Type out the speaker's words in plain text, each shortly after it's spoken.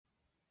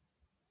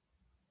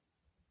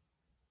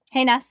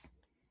Hey, Ness.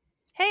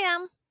 Hey,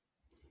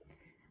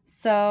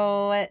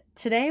 So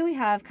today we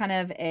have kind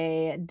of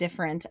a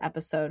different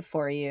episode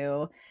for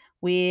you.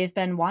 We've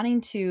been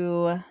wanting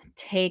to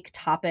take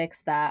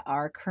topics that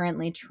are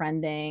currently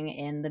trending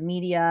in the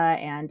media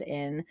and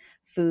in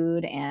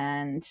food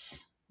and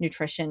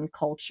nutrition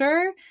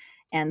culture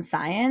and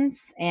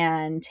science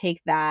and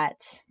take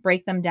that,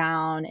 break them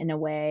down in a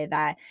way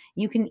that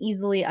you can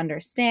easily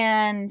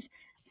understand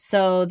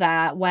so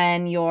that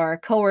when your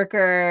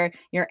coworker,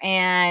 your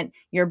aunt,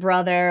 your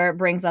brother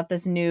brings up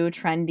this new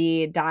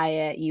trendy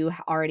diet, you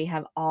already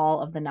have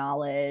all of the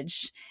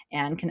knowledge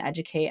and can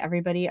educate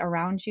everybody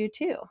around you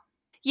too.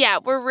 Yeah,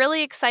 we're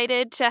really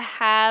excited to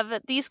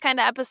have these kind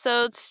of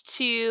episodes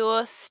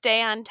to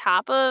stay on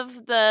top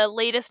of the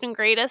latest and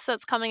greatest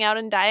that's coming out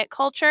in diet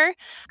culture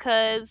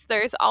because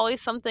there's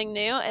always something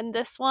new. And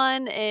this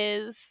one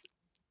is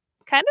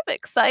kind of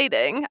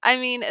exciting. I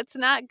mean, it's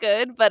not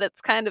good, but it's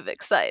kind of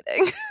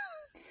exciting.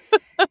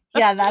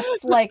 Yeah,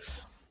 that's like,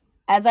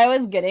 as I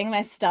was getting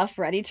my stuff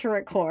ready to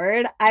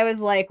record, I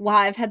was like, wow,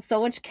 I've had so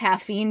much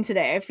caffeine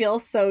today. I feel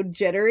so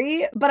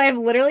jittery, but I've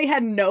literally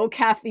had no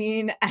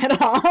caffeine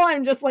at all.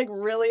 I'm just like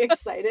really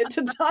excited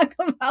to talk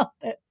about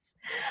this.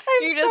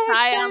 I'm You're just so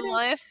high on excited.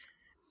 life.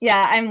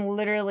 Yeah, I'm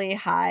literally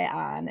high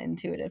on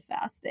intuitive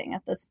fasting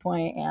at this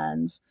point,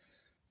 and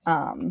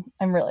I'm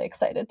really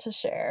excited to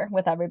share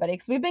with everybody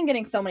because we've been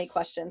getting so many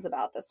questions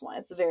about this one.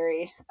 It's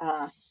very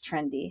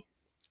trendy.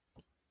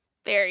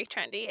 Very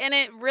trendy. And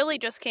it really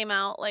just came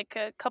out like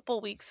a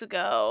couple weeks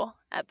ago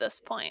at this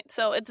point.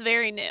 So it's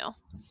very new.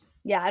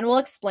 Yeah, and we'll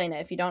explain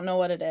it. If you don't know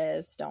what it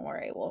is, don't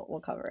worry.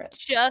 We'll cover it.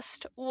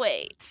 Just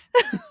wait.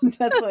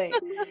 Just wait.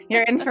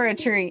 You're in for a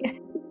treat.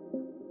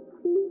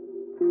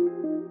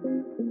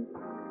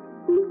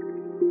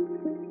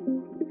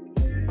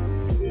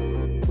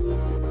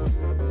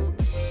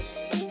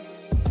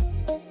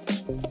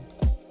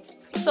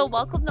 So,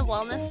 welcome to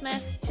Wellness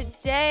Miss.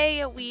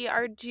 Today, we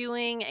are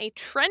doing a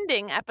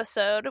trending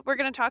episode. We're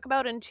going to talk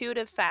about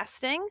intuitive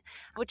fasting,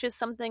 which is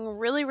something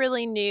really,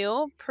 really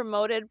new,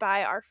 promoted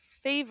by our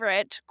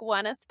favorite,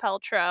 Gwyneth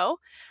Paltrow.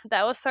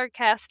 That was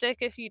sarcastic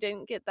if you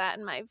didn't get that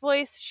in my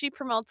voice. She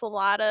promotes a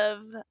lot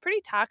of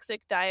pretty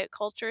toxic diet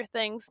culture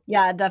things.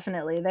 Yeah,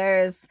 definitely.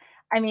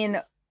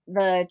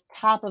 The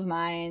top of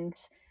mind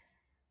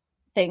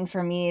thing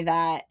for me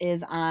that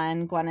is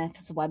on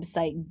Gwyneth's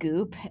website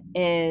Goop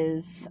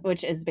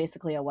which is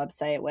basically a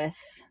website with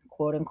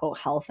quote unquote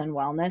health and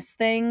wellness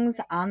things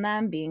on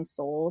them being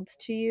sold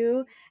to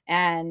you.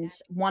 And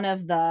one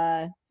of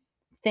the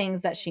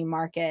things that she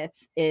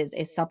markets is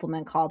a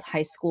supplement called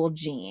High School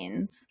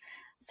Genes.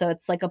 So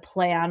it's like a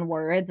play on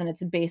words, and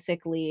it's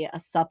basically a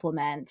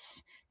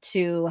supplement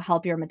to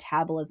help your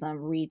metabolism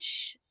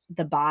reach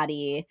the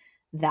body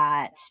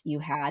that you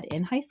had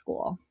in high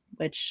school,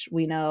 which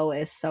we know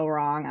is so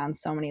wrong on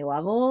so many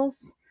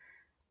levels.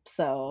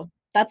 So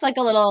that's like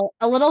a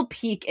little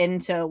peek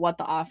into what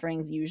the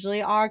offerings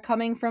usually are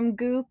coming from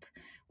Goop,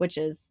 which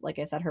is, like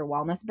I said, her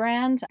wellness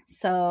brand.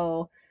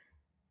 So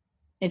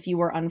if you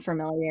were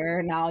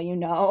unfamiliar, now you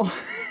know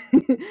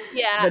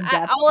Yeah, the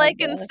depth all I of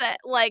can the. say,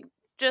 like,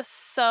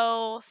 just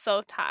so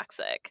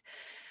toxic.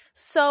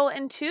 So,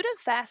 intuitive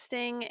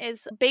fasting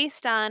is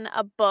based on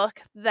a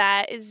book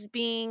that is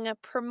being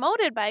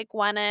promoted by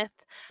Gwyneth.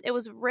 It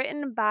was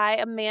written by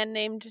a man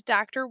named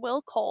Dr.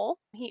 Will Cole.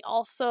 He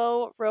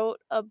also wrote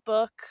a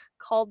book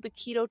called The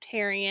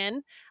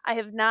Ketotarian. I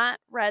have not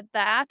read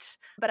that,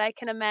 but I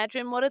can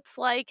imagine what it's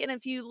like. And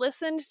if you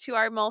listened to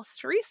our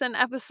most recent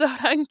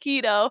episode on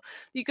keto,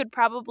 you could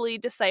probably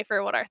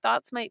decipher what our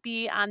thoughts might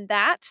be on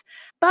that.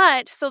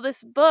 But so,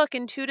 this book,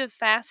 Intuitive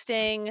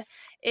Fasting,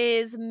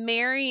 is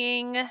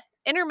marrying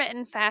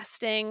intermittent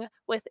fasting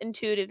with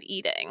intuitive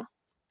eating,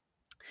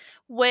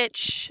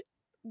 which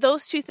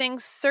those two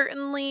things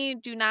certainly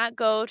do not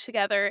go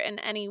together in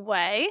any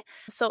way.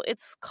 So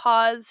it's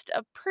caused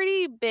a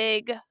pretty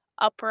big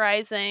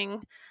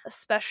uprising,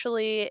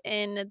 especially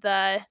in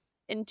the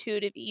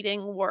intuitive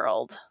eating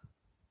world.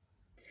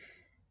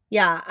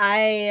 Yeah,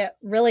 I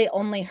really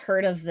only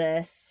heard of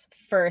this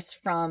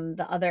first from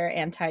the other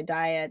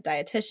anti-diet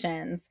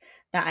dietitians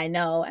that I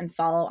know and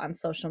follow on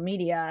social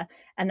media.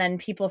 And then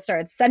people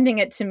started sending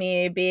it to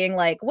me being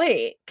like,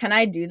 wait, can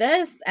I do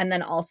this? And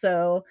then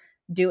also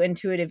do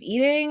intuitive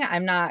eating.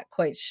 I'm not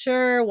quite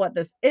sure what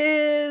this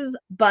is,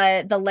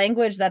 but the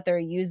language that they're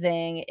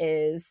using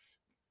is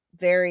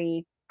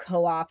very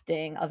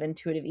co-opting of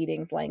intuitive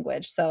eating's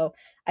language. So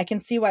I can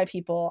see why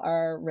people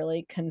are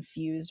really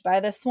confused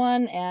by this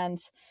one. And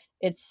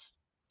it's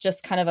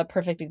just kind of a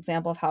perfect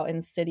example of how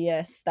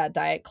insidious that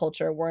diet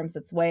culture worms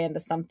its way into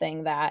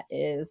something that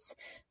is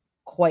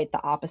quite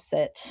the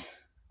opposite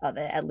of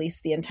it. At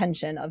least the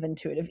intention of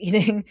intuitive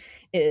eating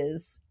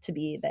is to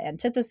be the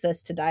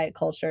antithesis to diet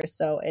culture.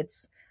 So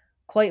it's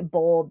quite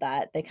bold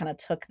that they kind of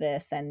took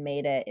this and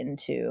made it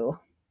into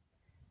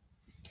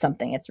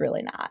something it's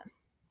really not.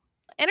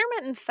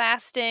 Intermittent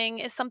fasting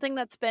is something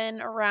that's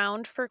been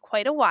around for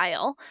quite a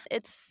while.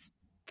 It's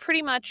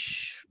pretty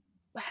much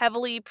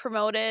heavily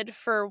promoted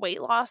for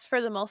weight loss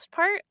for the most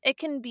part. It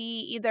can be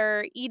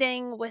either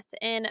eating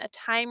within a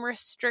time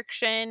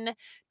restriction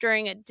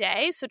during a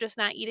day, so just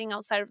not eating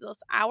outside of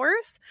those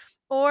hours,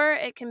 or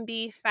it can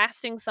be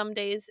fasting some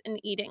days and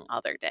eating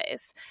other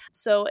days.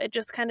 So it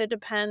just kind of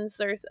depends.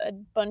 There's a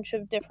bunch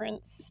of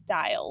different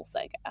styles,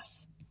 I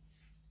guess.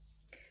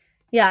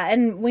 Yeah,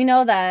 and we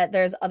know that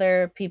there's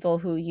other people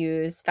who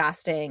use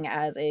fasting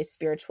as a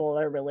spiritual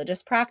or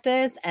religious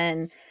practice,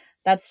 and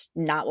that's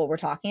not what we're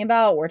talking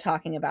about. We're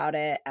talking about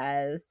it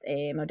as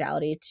a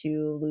modality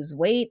to lose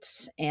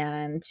weight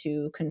and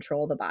to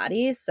control the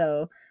body.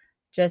 So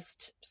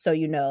just so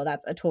you know,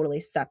 that's a totally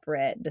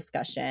separate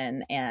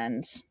discussion,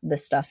 and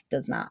this stuff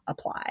does not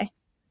apply.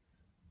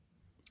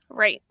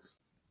 Right.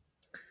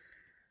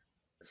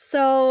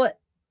 So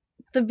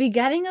the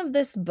beginning of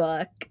this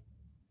book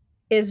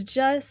is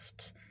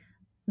just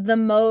the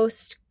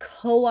most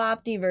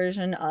co-opty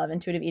version of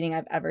intuitive eating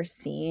I've ever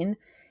seen.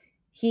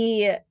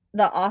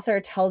 The author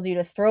tells you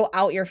to throw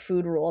out your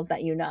food rules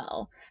that you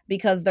know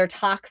because they're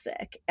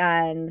toxic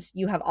and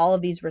you have all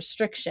of these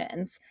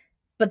restrictions.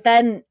 But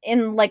then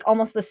in like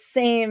almost the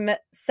same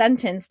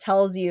sentence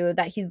tells you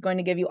that he's going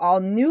to give you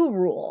all new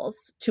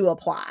rules to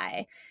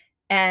apply.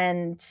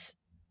 And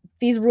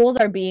these rules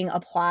are being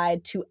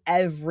applied to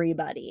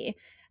everybody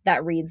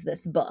that reads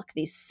this book,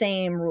 these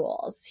same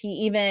rules. He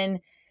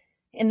even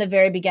in the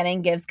very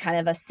beginning gives kind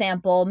of a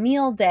sample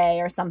meal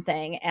day or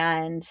something.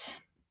 And,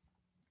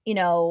 you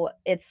know,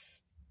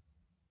 it's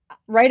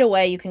right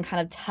away you can kind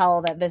of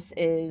tell that this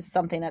is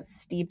something that's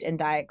steeped in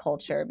diet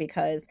culture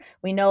because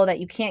we know that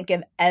you can't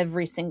give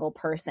every single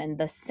person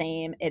the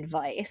same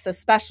advice,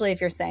 especially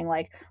if you're saying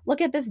like, look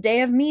at this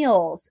day of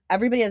meals.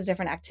 Everybody has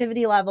different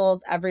activity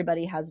levels.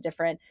 Everybody has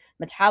different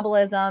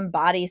metabolism,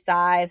 body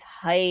size,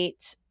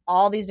 height,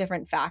 all these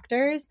different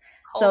factors.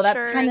 Cultures. So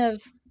that's kind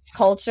of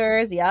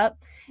cultures. Yep.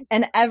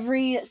 And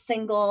every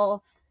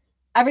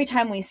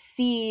time we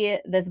see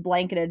this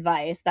blanket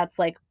advice, that's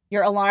like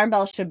your alarm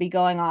bell should be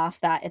going off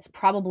that it's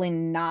probably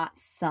not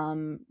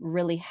some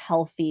really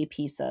healthy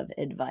piece of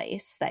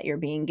advice that you're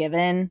being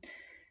given.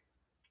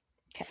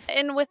 Okay.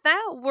 And with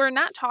that, we're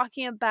not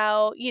talking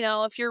about,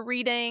 if you're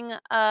reading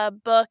a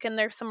book and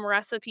there's some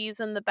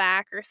recipes in the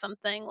back or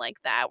something like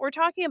that. We're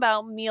talking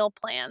about meal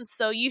plans.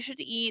 So you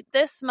should eat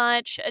this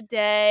much a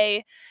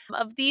day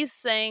of these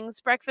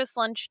things, breakfast,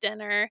 lunch,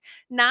 dinner,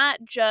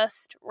 not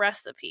just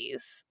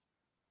recipes.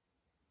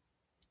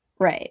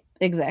 Right,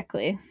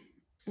 exactly.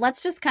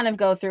 Let's just kind of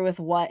go through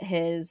with what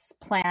his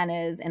plan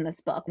is in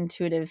this book,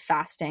 Intuitive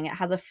Fasting. It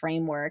has a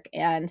framework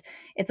and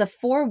it's a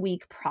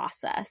 4-week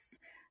process.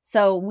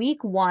 So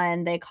week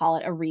 1, they call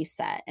it a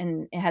reset,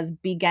 and it has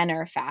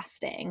beginner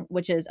fasting,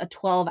 which is a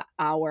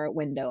 12-hour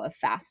window of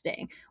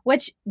fasting,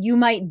 which you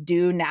might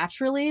do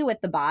naturally with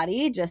the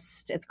body,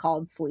 just it's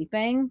called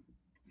sleeping.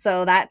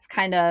 So that's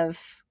kind of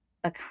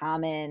a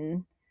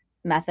common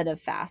method of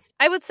fast.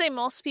 I would say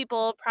most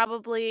people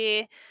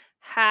probably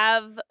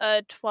have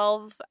a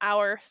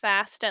 12-hour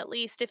fast at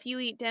least. If you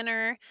eat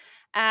dinner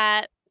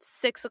at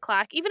 6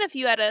 o'clock, even if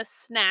you had a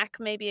snack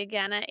maybe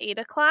again at 8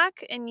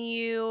 o'clock and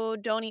you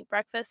don't eat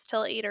breakfast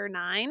till 8 or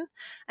 9,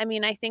 I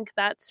mean, I think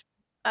that's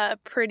a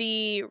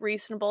pretty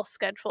reasonable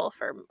schedule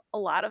for a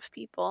lot of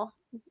people.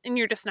 And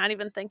you're just not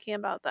even thinking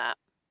about that.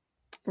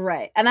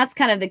 Right. And that's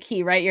kind of the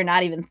key, right? You're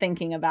not even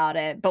thinking about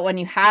it. But when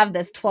you have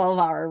this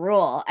 12-hour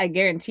rule, I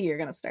guarantee you're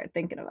going to start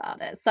thinking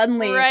about it.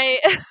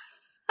 Suddenly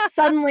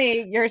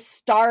you're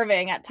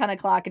starving at 10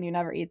 o'clock and you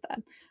never eat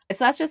then.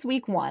 So that's just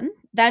week 1.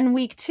 Then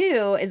week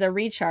 2 is a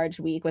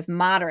recharge week with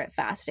moderate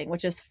fasting,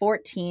 which is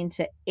 14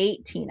 to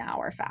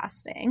 18-hour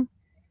fasting.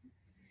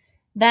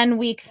 Then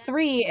week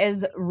 3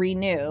 is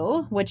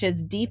renew, which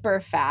is deeper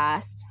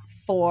fasts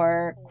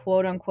for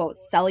quote unquote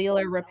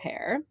cellular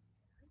repair.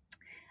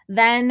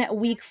 Then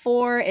week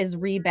 4 is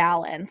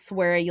rebalance,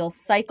 where you'll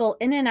cycle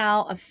in and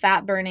out of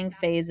fat burning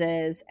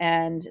phases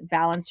and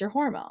balance your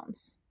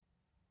hormones.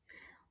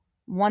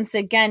 Once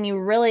again, you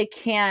really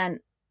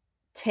can't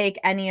take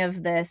any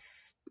of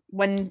this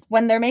when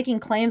they're making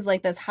claims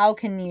like this. How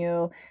can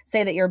you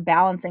say that you're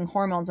balancing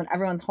hormones when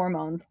everyone's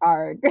hormones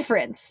are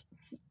different?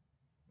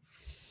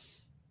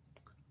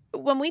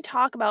 When we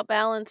talk about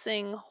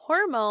balancing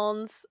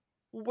hormones,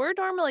 we're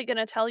normally going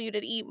to tell you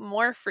to eat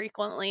more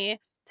frequently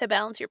to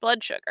balance your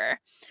blood sugar.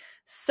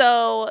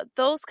 So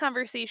those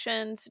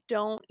conversations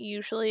don't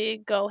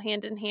usually go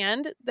hand in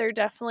hand. There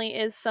definitely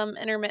is some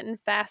intermittent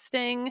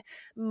fasting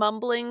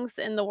mumblings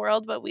in the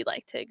world, but we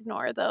like to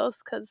ignore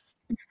those because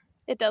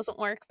it doesn't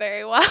work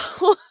very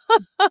well.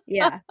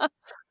 Yeah,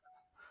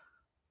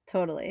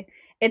 totally.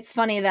 It's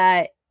funny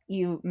that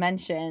you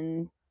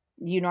mentioned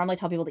you normally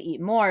tell people to eat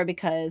more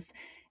because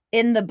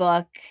in the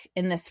book,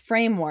 in this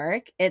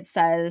framework, it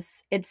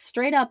says it's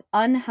straight up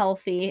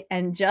unhealthy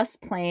and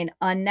just plain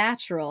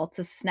unnatural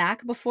to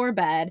snack before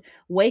bed,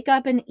 wake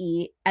up and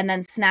eat, and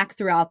then snack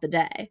throughout the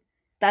day.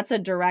 That's a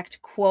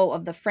direct quote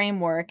of the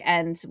framework.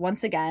 And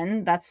once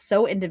again, that's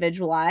so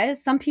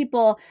individualized. Some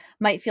people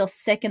might feel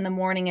sick in the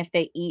morning if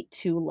they eat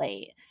too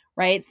late,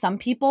 right? Some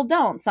people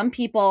don't. Some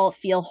people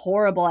feel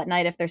horrible at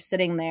night if they're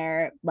sitting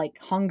there like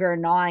hunger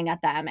gnawing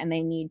at them and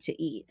they need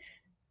to eat.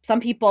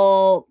 Some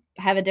people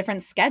have a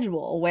different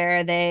schedule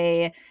where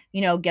they,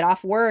 get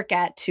off work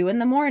at 2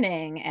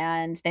 a.m.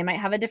 and they might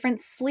have a different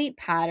sleep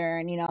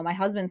pattern. My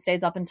husband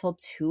stays up until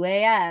 2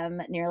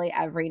 a.m. nearly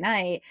every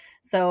night.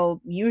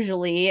 So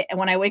usually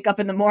when I wake up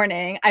in the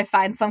morning, I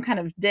find some kind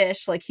of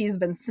dish like he's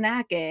been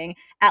snacking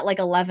at like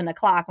 11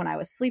 o'clock when I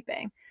was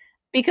sleeping,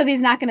 because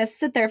he's not going to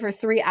sit there for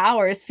 3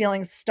 hours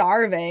feeling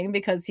starving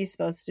because he's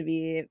supposed to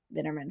be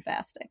intermittent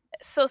fasting.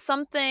 So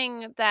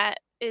something that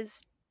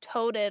is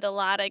toted a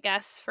lot, I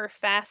guess, for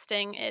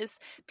fasting is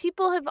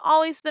people have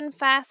always been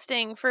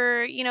fasting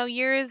for,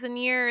 years and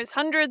years,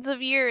 hundreds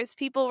of years.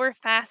 People were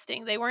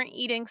fasting. They weren't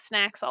eating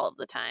snacks all of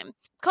the time.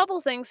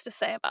 Couple things to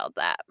say about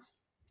that.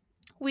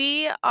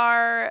 We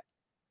are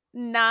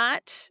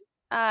not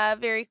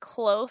very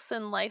close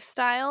in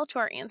lifestyle to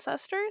our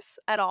ancestors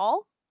at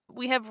all.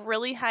 We have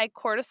really high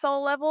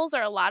cortisol levels,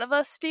 or a lot of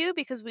us do,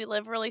 because we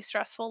live really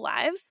stressful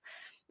lives.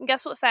 And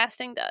guess what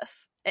fasting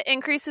does? It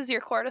increases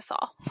your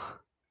cortisol.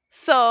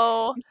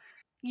 So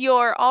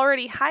your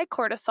already high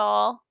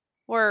cortisol,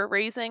 we're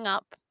raising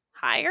up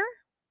higher.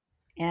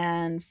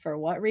 And for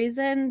what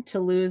reason? To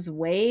lose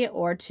weight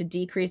or to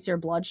decrease your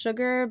blood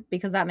sugar?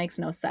 Because that makes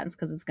no sense,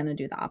 because it's going to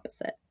do the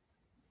opposite.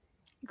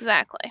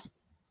 Exactly.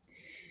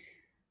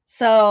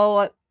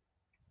 So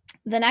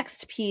the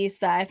next piece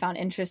that I found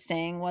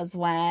interesting was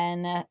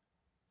when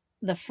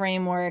the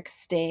framework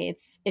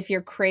states if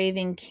you're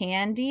craving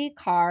candy,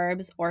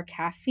 carbs, or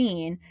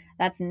caffeine,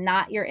 that's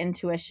not your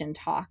intuition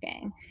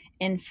talking.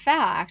 In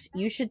fact,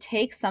 you should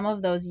take some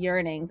of those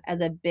yearnings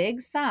as a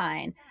big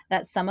sign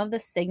that some of the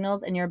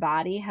signals in your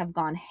body have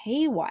gone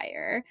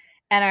haywire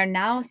and are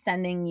now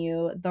sending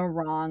you the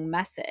wrong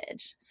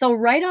message. So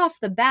right off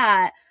the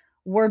bat,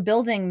 we're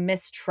building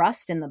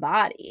mistrust in the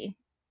body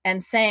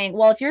and saying,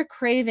 well, if you're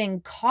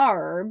craving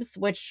carbs,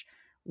 which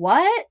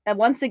what? And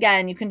once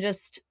again, you can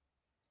just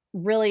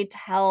really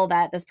tell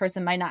that this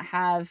person might not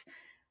have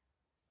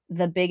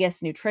the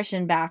biggest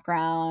nutrition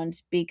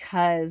background,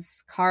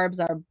 because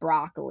carbs are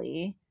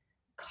broccoli,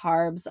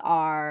 carbs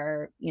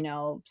are,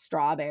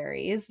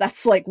 strawberries.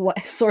 That's like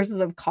what sources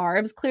of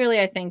carbs. Clearly,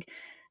 I think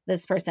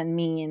this person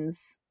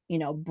means,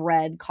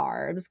 bread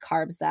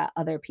carbs that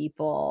other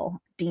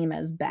people deem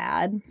as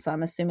bad. So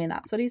I'm assuming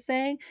that's what he's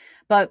saying.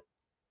 But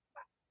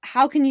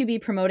how can you be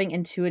promoting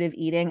intuitive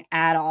eating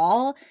at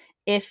all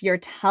if you're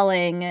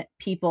telling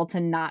people to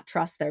not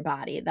trust their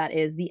body? That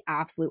is the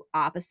absolute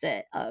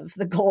opposite of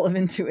the goal of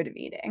intuitive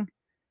eating.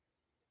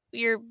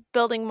 You're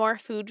building more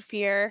food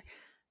fear.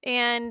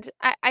 And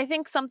I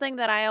think something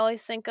that I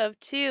always think of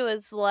too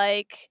is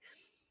like,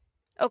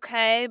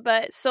 okay,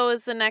 but so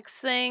is the next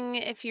thing,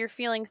 if you're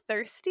feeling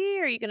thirsty,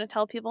 are you going to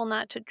tell people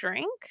not to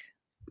drink?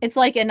 It's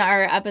like in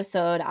our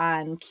episode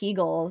on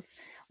Kegels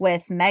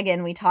with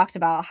Megan, we talked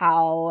about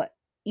how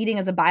eating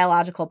is a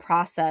biological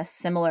process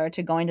similar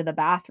to going to the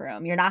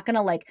bathroom. You're not going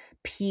to like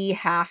pee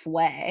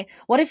halfway.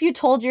 What if you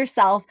told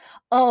yourself,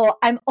 oh,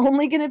 I'm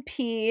only going to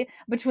pee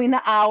between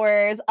the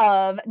hours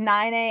of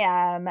 9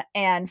 a.m.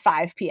 and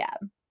 5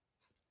 p.m.?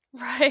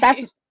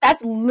 Right.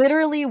 That's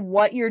literally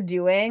what you're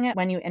doing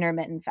when you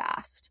intermittent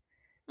fast.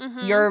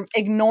 Mm-hmm. You're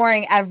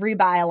ignoring every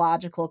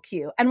biological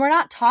cue. And we're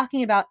not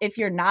talking about if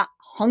you're not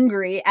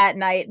hungry at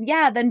night,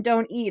 then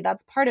don't eat.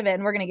 That's part of it.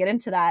 And we're going to get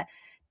into that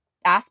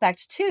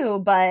aspect too,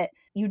 but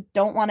you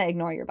don't want to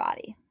ignore your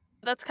body.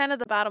 That's kind of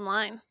the bottom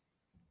line.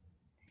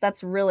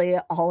 That's really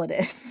all it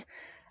is.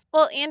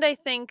 Well, and I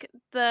think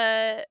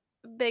the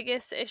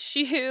biggest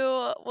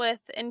issue with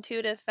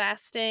intuitive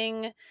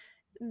fasting,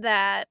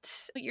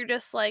 that you're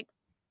just like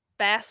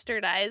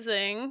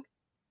bastardizing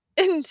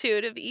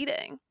intuitive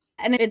eating.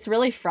 And it's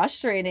really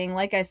frustrating.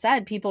 Like I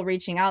said, people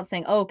reaching out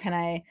saying, oh, can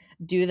I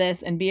do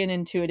this and be an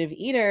intuitive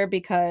eater?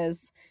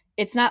 Because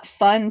it's not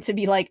fun to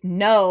be like,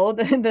 no,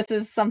 this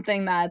is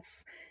something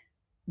that's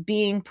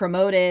being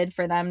promoted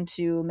for them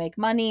to make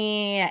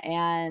money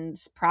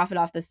and profit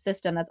off the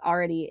system that's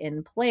already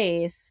in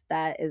place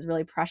that is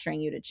really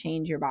pressuring you to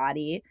change your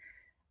body.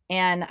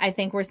 And I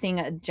think we're seeing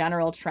a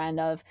general trend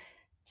of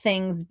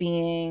things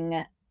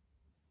being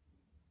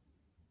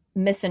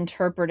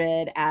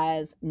misinterpreted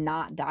as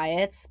not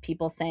diets.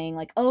 People saying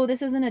like, oh,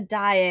 this isn't a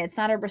diet, it's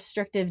not a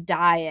restrictive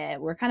diet.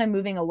 We're kind of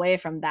moving away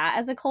from that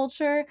as a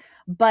culture,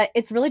 but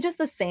it's really just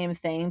the same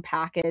thing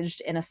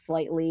packaged in a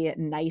slightly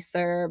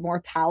nicer,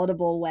 more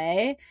palatable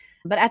way.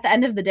 But at the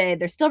end of the day,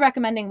 they're still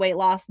recommending weight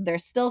loss, they're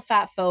still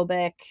fat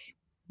phobic,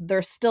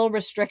 they're still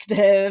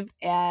restrictive,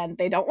 and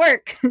they don't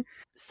work.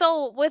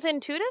 So with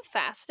intuitive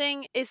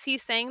fasting, is he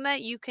saying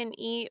that you can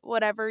eat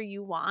whatever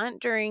you want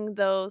during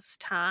those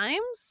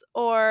times,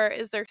 or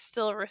is there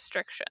still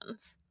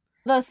restrictions?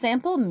 The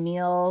sample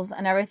meals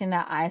and everything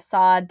that I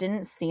saw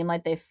didn't seem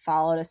like they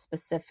followed a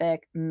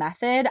specific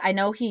method. I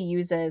know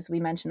we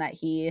mentioned that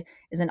he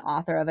is an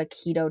author of a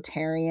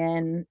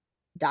ketotarian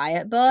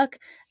diet book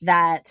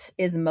that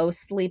is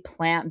mostly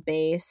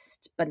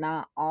plant-based but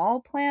not all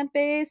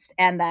plant-based,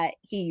 and that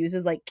he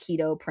uses like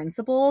keto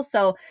principles.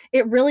 So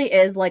it really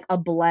is like a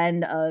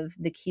blend of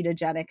the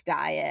ketogenic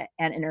diet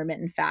and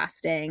intermittent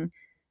fasting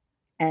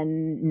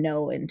and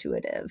no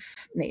intuitive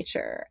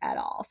nature at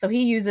all. So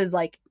he uses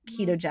like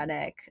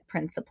ketogenic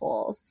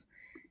principles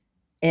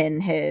in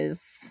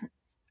his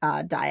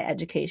diet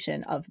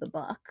education of the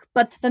book.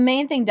 But the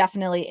main thing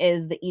definitely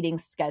is the eating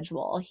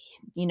schedule.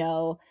 You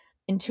know,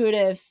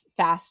 intuitive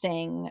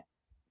fasting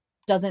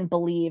doesn't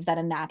believe that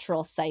a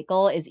natural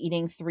cycle is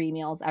eating 3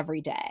 meals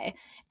every day.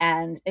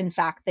 And in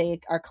fact,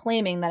 they are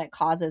claiming that it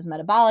causes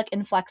metabolic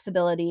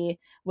inflexibility,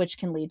 which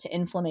can lead to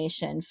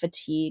inflammation,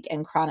 fatigue,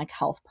 and chronic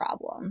health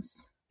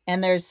problems.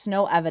 And there's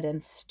no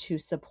evidence to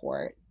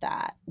support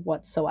that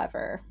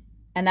whatsoever.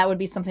 And that would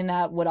be something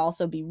that would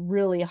also be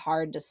really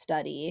hard to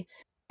study.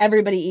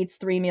 Everybody eats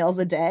 3 meals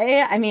a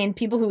day. I mean,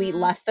 people who eat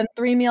less than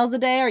 3 meals a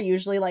day are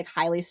usually like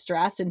highly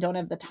stressed and don't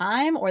have the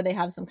time, or they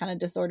have some kind of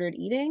disordered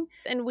eating.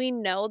 And we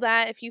know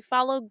that if you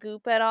follow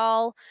Goop at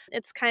all,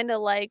 it's kind of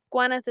like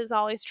Gwyneth is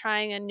always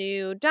trying a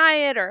new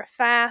diet or a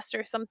fast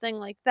or something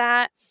like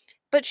that.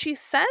 But she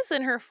says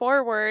in her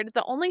foreword,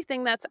 the only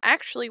thing that's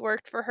actually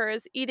worked for her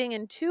is eating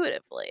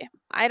intuitively.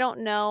 I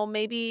don't know,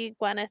 maybe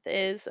Gwyneth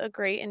is a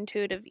great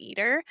intuitive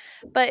eater,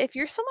 but if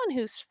you're someone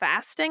who's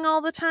fasting all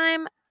the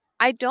time,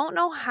 I don't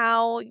know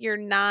how you're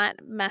not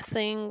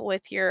messing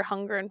with your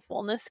hunger and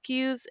fullness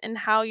cues and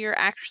how you're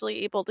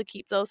actually able to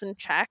keep those in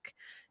check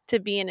to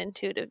be an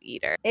intuitive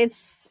eater.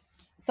 It's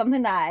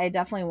something that I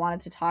definitely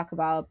wanted to talk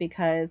about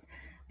because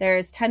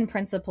there's 10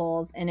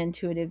 principles in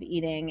intuitive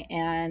eating,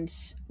 and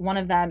one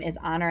of them is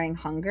honoring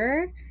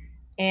hunger,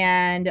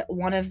 and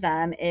one of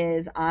them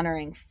is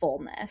honoring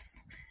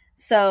fullness.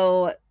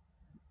 So,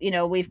 you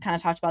know, we've kind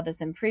of talked about this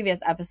in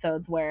previous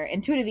episodes where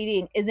intuitive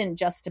eating isn't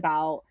just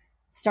about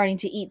starting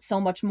to eat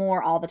so much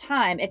more all the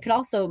time. It could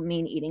also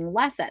mean eating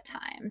less at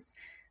times.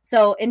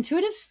 So,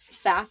 intuitive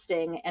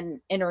fasting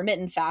and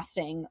intermittent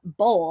fasting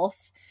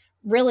both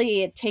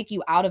really take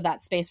you out of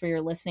that space where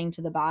you're listening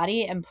to the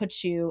body and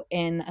put you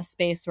in a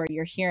space where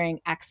you're hearing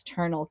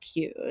external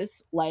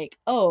cues like,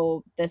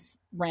 oh, this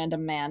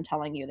random man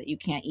telling you that you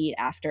can't eat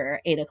after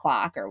 8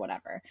 o'clock or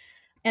whatever.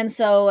 And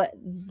so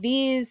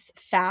these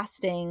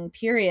fasting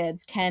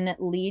periods can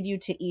lead you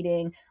to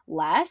eating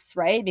less,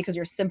 right? Because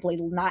you're simply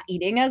not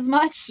eating as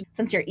much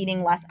since you're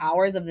eating less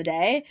hours of the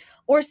day.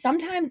 Or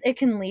sometimes it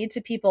can lead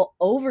to people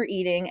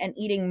overeating and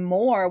eating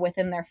more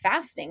within their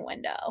fasting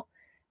window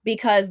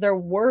because they're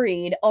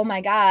worried, oh my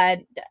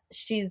God,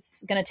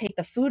 she's going to take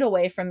the food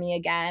away from me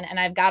again. And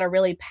I've got to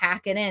really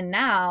pack it in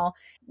now,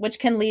 which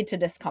can lead to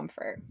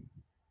discomfort.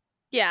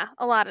 Yeah,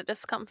 a lot of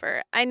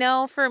discomfort. I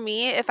know for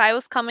me, if I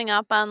was coming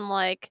up on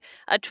like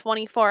a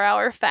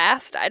 24-hour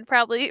fast, I'd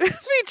probably be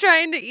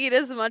trying to eat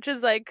as much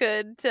as I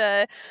could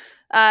to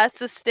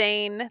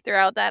sustain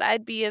throughout that.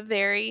 I'd be a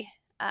very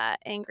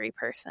angry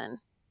person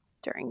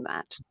during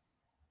that.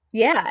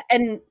 Yeah,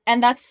 and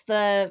that's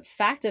the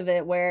fact of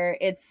it, where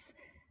it's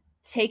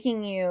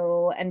taking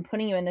you and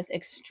putting you in this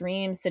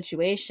extreme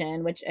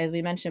situation, which, as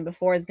we mentioned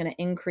before, is going to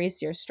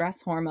increase your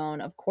stress hormone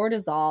of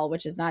cortisol,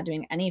 which is not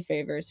doing any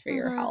favors for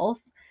your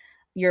health.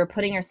 You're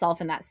putting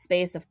yourself in that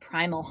space of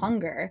primal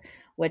hunger,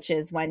 which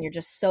is when you're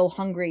just so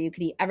hungry you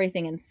could eat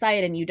everything in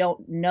sight and you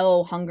don't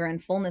know hunger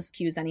and fullness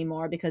cues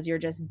anymore because you're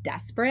just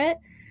desperate.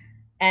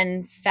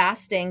 And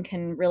fasting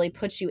can really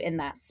put you in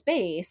that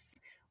space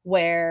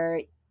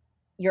where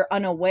you're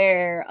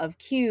unaware of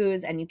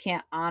cues and you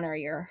can't honor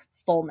your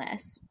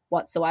fullness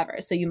whatsoever.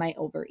 So you might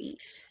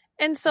overeat.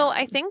 And so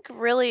I think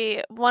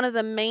really one of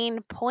the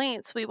main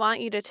points we want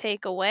you to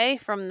take away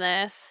from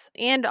this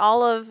and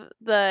all of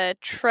the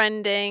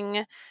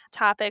trending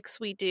topics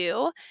we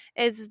do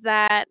is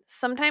that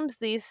sometimes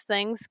these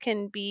things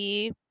can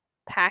be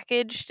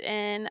packaged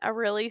in a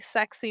really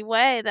sexy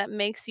way that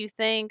makes you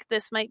think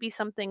this might be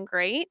something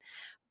great.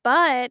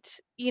 But,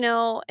 you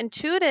know,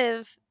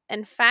 intuitive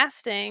and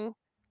fasting,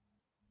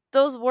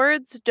 those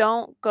words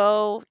don't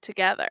go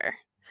together.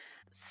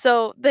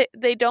 So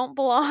they don't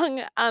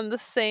belong on the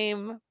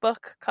same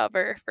book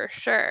cover for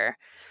sure.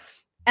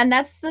 And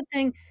that's the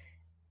thing.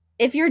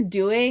 If you're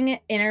doing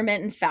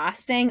intermittent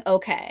fasting,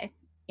 okay,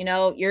 you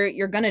know,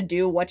 you're going to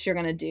do what you're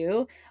going to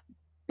do,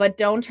 but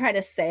don't try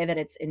to say that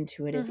it's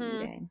intuitive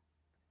eating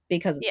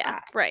because it's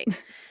not. Right.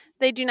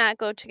 They do not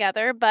go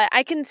together, but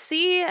I can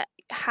see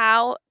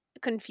how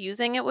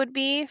confusing it would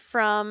be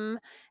from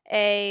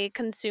a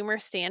consumer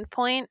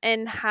standpoint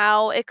and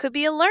how it could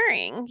be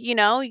alluring. You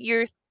know,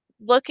 you're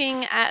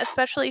looking at,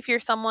 especially if you're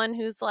someone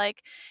who's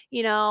like,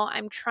 you know,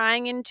 I'm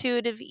trying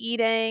intuitive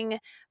eating,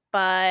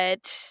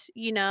 but,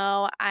 you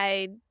know,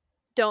 I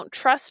don't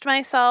trust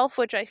myself,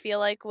 which I feel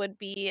like would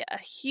be a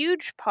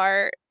huge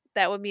part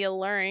that would be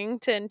alluring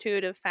to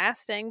intuitive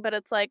fasting, but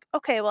it's like,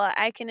 okay, well,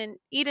 I can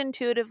eat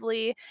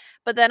intuitively,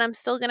 but then I'm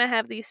still going to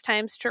have these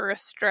times to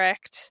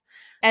restrict.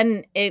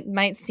 And it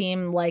might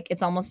seem like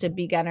it's almost a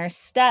beginner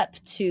step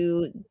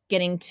to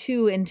getting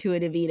to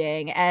intuitive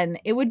eating. And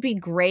it would be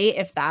great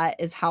if that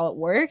is how it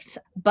worked.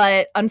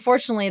 But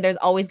unfortunately, there's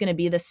always going to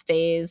be this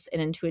phase in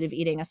intuitive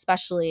eating,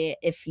 especially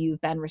if you've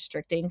been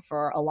restricting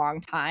for a long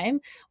time,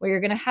 where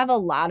you're going to have a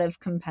lot of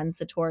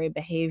compensatory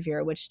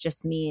behavior, which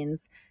just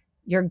means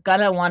you're going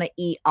to want to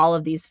eat all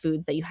of these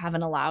foods that you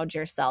haven't allowed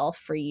yourself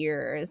for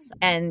years.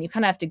 And you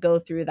kind of have to go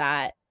through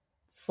that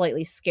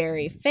slightly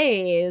scary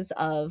phase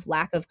of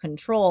lack of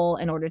control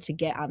in order to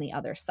get on the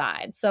other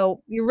side.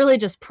 So you're really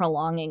just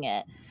prolonging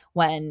it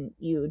when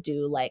you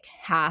do like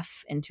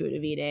half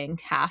intuitive eating,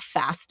 half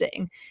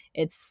fasting.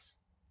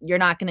 You're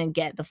not going to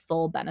get the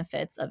full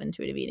benefits of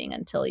intuitive eating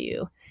until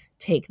you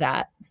take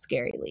that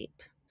scary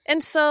leap.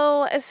 And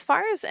so, as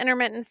far as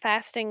intermittent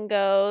fasting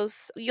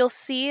goes, you'll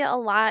see a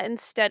lot in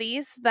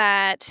studies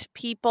that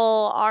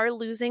people are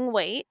losing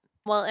weight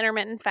while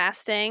intermittent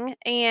fasting.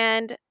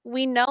 And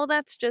we know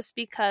that's just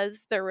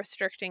because they're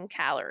restricting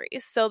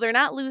calories. So they're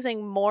not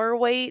losing more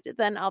weight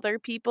than other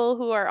people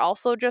who are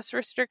also just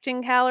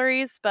restricting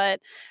calories,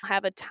 but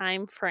have a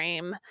time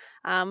frame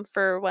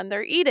for when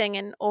they're eating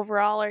and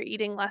overall are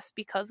eating less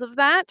because of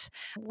that.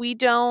 We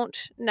don't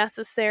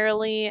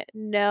necessarily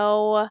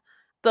know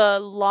the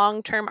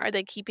long term, are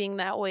they keeping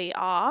that weight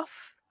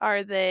off?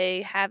 Are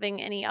they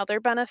having any other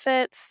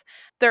benefits?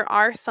 There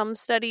are some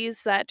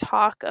studies that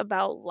talk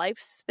about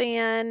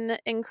lifespan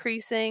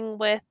increasing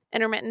with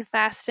intermittent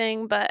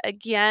fasting, but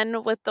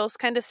again, with those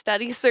kind of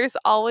studies, there's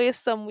always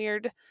some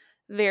weird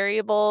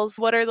variables.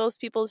 What are those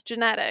people's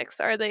genetics?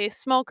 Are they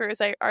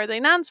smokers? Are they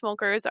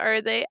non-smokers?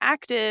 Are they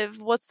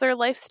active? What's their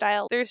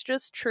lifestyle? There's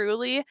just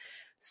truly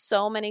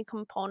so many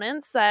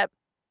components that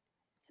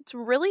it's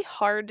really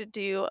hard to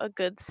do a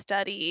good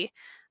study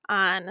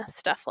on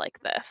stuff like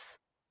this.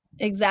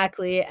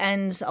 Exactly.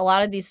 And a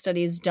lot of these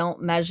studies don't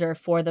measure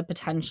for the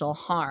potential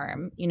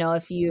harm. You know,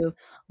 if you've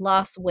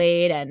lost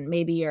weight and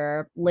maybe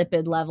your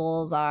lipid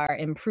levels are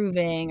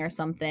improving or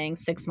something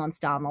 6 months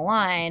down the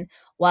line,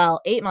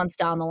 well, 8 months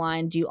down the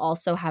line, do you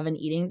also have an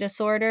eating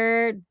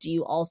disorder? Do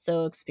you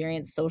also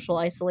experience social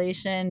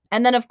isolation?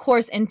 And then, of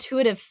course,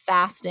 intuitive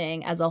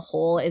fasting as a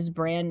whole is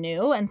brand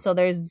new. And so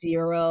there's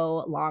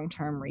zero long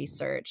term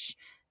research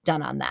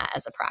done on that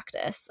as a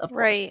practice, of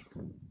Right.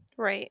 course.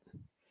 Right.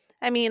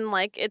 I mean,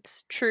 like,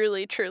 it's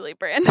truly, truly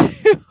brand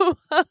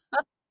new.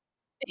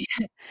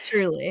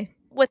 Truly.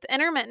 With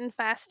intermittent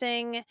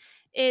fasting,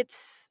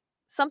 it's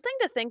something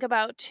to think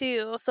about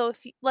too. So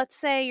if let's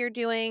say you're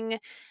doing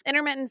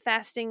intermittent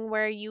fasting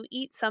where you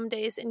eat some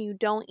days and you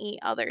don't eat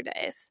other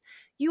days,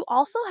 you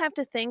also have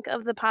to think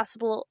of the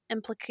possible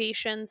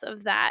implications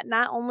of that.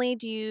 Not only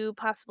do you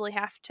possibly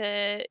have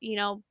to,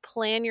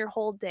 plan your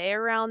whole day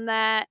around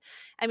that.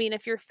 I mean,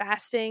 if you're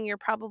fasting, you're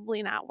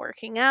probably not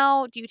working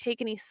out. Do you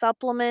take any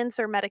supplements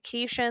or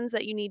medications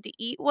that you need to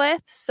eat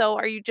with? So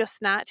are you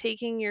just not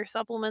taking your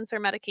supplements or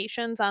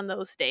medications on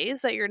those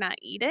days that you're not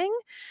eating?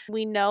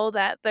 We know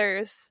that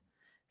there's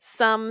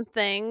some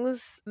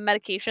things,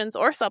 medications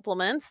or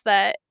supplements,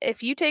 that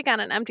if you take on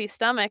an empty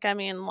stomach, I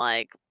mean,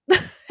 like,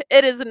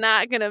 it is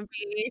not going to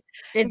be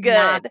It's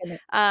not good,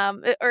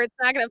 gonna or it's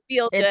not going to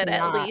feel it's good, at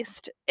not.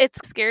 least.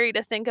 It's scary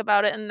to think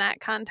about it in that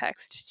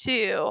context,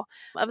 too,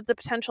 of the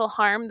potential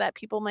harm that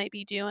people might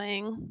be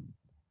doing.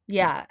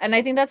 Yeah, and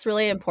I think that's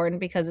really important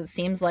because it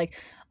seems like,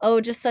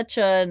 oh, just such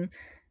an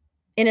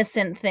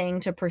innocent thing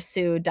to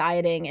pursue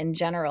dieting in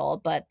general,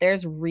 but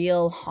there's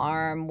real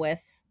harm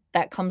with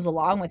that comes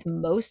along with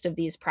most of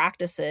these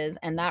practices,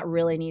 and that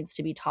really needs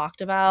to be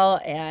talked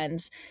about,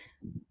 and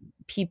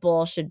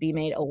people should be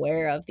made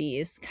aware of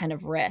these kind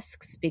of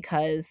risks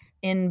because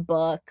in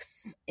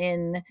books,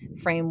 in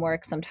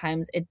framework,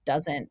 sometimes it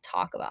doesn't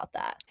talk about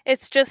that.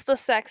 It's just the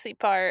sexy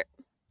part.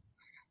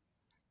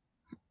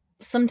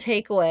 Some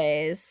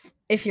takeaways.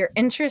 If you're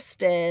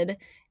interested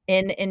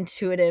in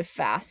intuitive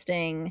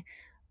fasting,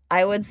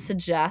 I would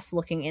suggest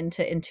looking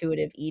into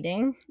intuitive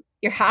eating.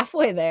 You're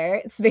halfway there.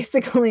 It's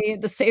basically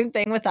the same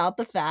thing without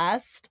the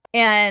fast.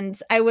 And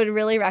I would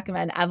really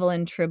recommend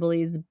Evelyn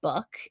Tribole's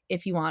book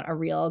if you want a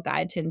real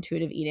guide to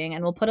intuitive eating.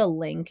 And we'll put a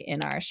link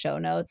in our show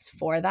notes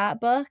for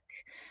that book.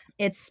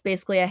 It's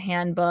basically a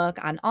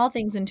handbook on all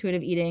things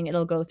intuitive eating.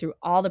 It'll go through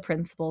all the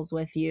principles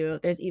with you.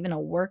 There's even a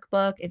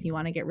workbook if you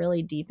want to get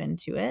really deep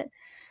into it.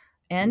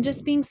 And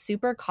just being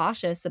super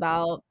cautious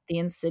about the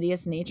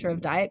insidious nature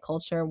of diet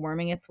culture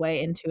worming its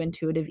way into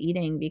intuitive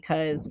eating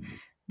because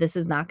this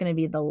is not going to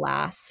be the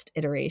last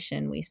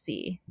iteration we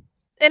see.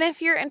 And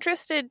if you're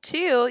interested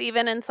too,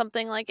 even in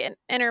something like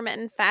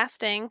intermittent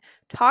fasting,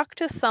 talk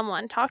to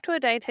someone, talk to a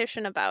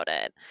dietitian about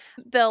it.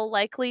 They'll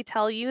likely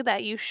tell you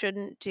that you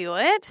shouldn't do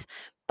it.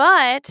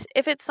 But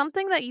if it's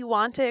something that you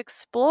want to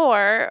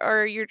explore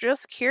or you're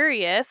just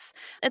curious,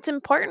 it's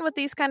important with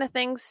these kind of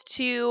things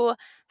to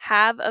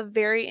have a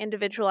very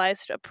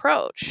individualized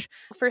approach.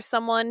 For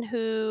someone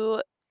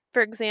who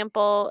for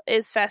example,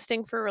 is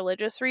fasting for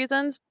religious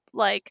reasons,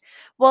 like,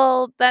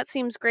 well, that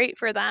seems great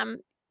for them.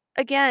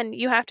 Again,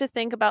 you have to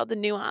think about the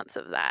nuance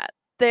of that.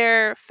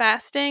 They're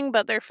fasting,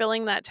 but they're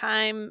filling that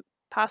time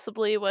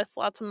possibly with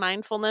lots of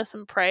mindfulness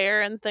and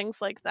prayer and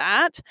things like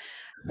that.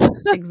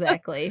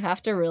 Exactly. You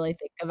have to really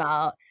think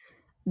about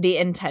the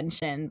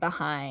intention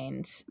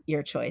behind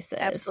your choices.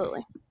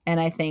 Absolutely. And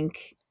I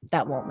think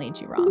that won't lead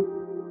you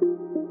wrong.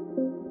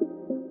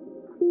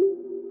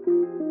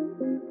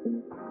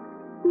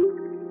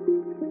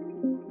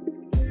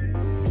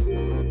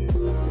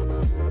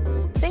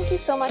 Thank you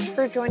so much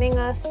for joining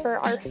us for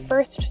our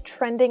first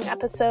trending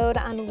episode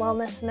on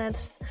wellness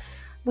myths.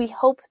 We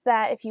hope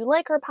that if you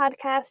like our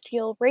podcast,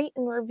 you'll rate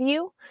and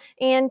review,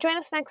 and join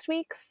us next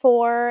week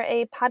for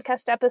a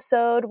podcast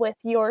episode with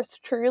yours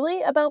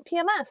truly about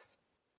PMS.